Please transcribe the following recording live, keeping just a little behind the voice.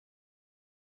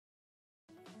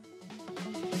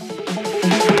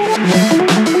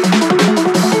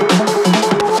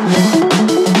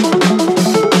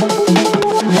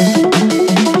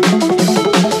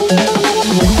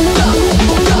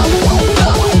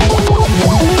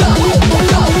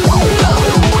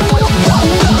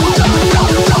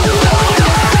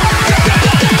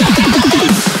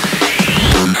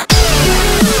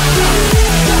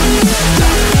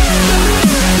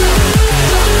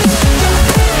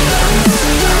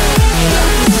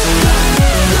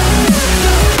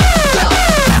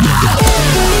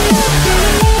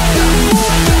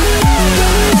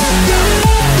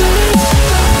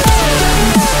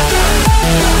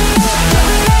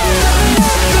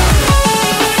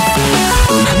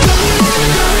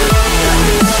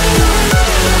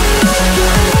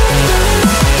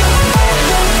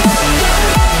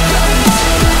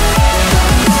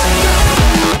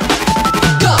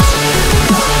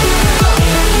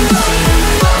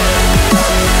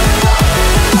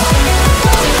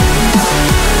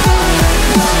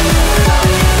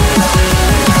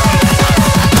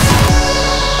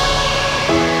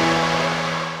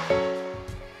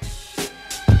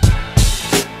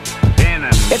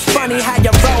It's funny how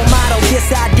your role model gets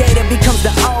outdated, becomes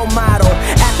the old model.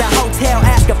 At the hotel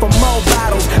asking for more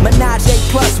bottles. Menage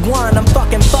 +1, I'm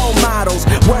fucking 4 models.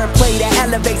 Wordplay that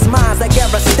elevates minds like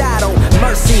Aristotle.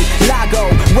 Mercy,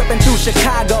 Lago, whipping through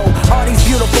Chicago. All these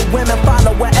beautiful women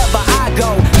follow wherever I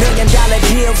go. $1 million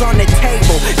deals on the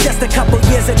table. Just a couple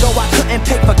years ago I couldn't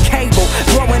pay for cable.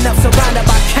 Growing up surrounded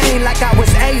by Cain like I was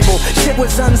able. Shit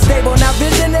was unstable, now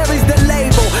visionary's the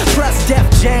label. Plus Def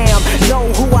Jam,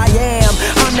 know who I am.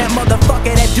 I'm that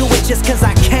motherfucker that do it just cause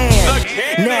I can.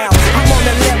 Now, I'm on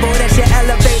the level that your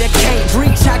elevator can't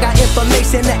reach. I got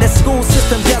information that the school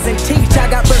system doesn't teach. I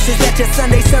got verses that your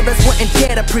Sunday service wouldn't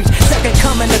dare to preach. Second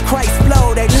coming to Christ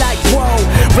flow, they like, whoa.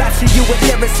 Rapture you with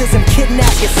lyricism,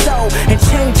 kidnap your soul, and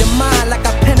change your mind like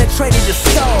I penetrated your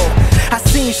soul. I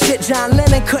seen shit John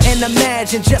Lennon couldn't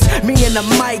imagine. Just me and the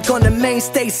mic on the main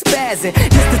stage spazzing.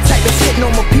 This the type of shit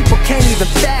normal people can't even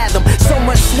fathom. So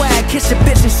much swag, kiss your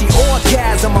bitch and she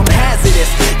orgasm. I'm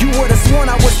hazardous, you would've sworn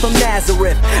I was from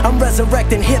Nazareth. I'm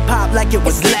resurrecting hip-hop like it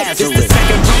was Lazarus. It's the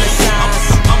second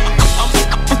renaissance.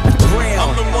 Real.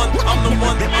 I'm the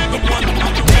one.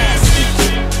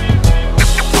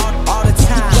 All the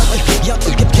time.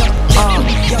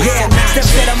 Yeah, step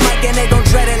to the mic and they gon'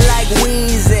 dread it like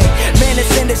Weezy. Man, this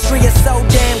industry is so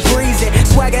damn greasy.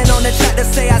 Swagging on the track to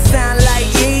say I sound like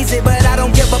Easy, but I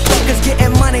don't give a fuck cause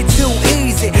getting money too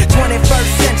easy. 21st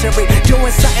century,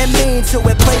 doing something mean to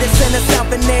it. Play this in the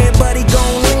South and everybody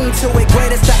gon' lean to it.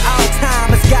 Greatest of all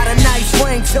time, it's got a nice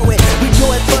ring to it. We do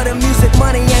it for the music,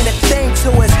 money ain't a thing to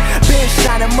us. Been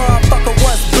shining, motherfucker,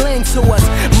 what's bling to us?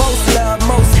 Most love,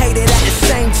 most hated at the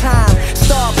same time.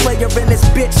 Star player in this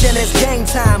bitch and it's game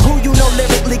time. Who you know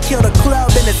lyrically killed a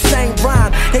club in the same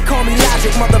rhyme? They call me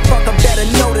Logic, motherfucker, better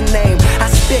know the name. I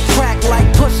spit crack like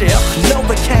Pusha,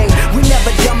 Novocaine. We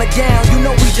never dumb it down, you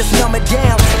know we just numb it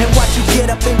down.